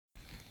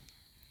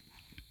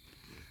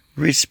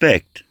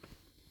Respect.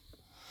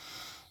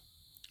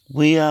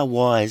 We are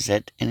wise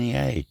at any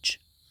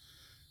age,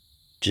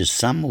 just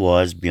some are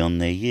wise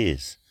beyond their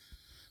years.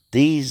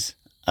 These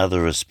are the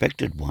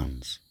respected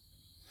ones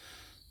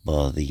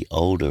by the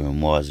older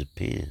and wiser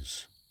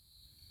peers.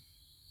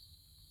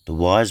 The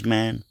wise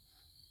man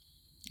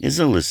is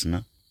a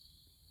listener.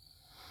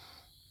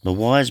 The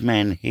wise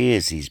man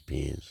hears his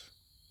peers.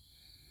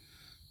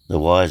 The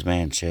wise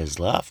man shares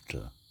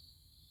laughter.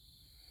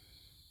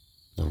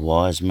 The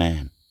wise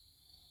man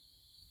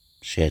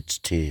sheds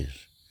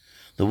tears.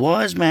 The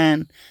wise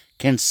man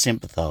can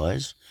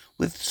sympathise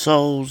with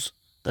souls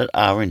that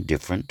are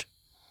indifferent.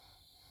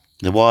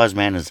 The wise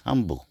man is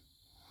humble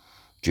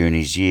during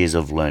his years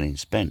of learning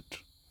spent.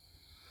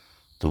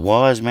 The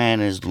wise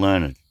man is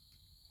learned,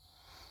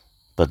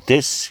 but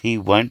this he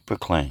won't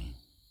proclaim,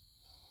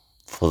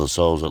 for the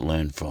souls that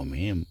learn from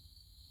him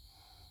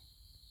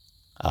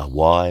are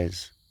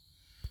wise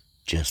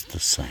just the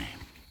same.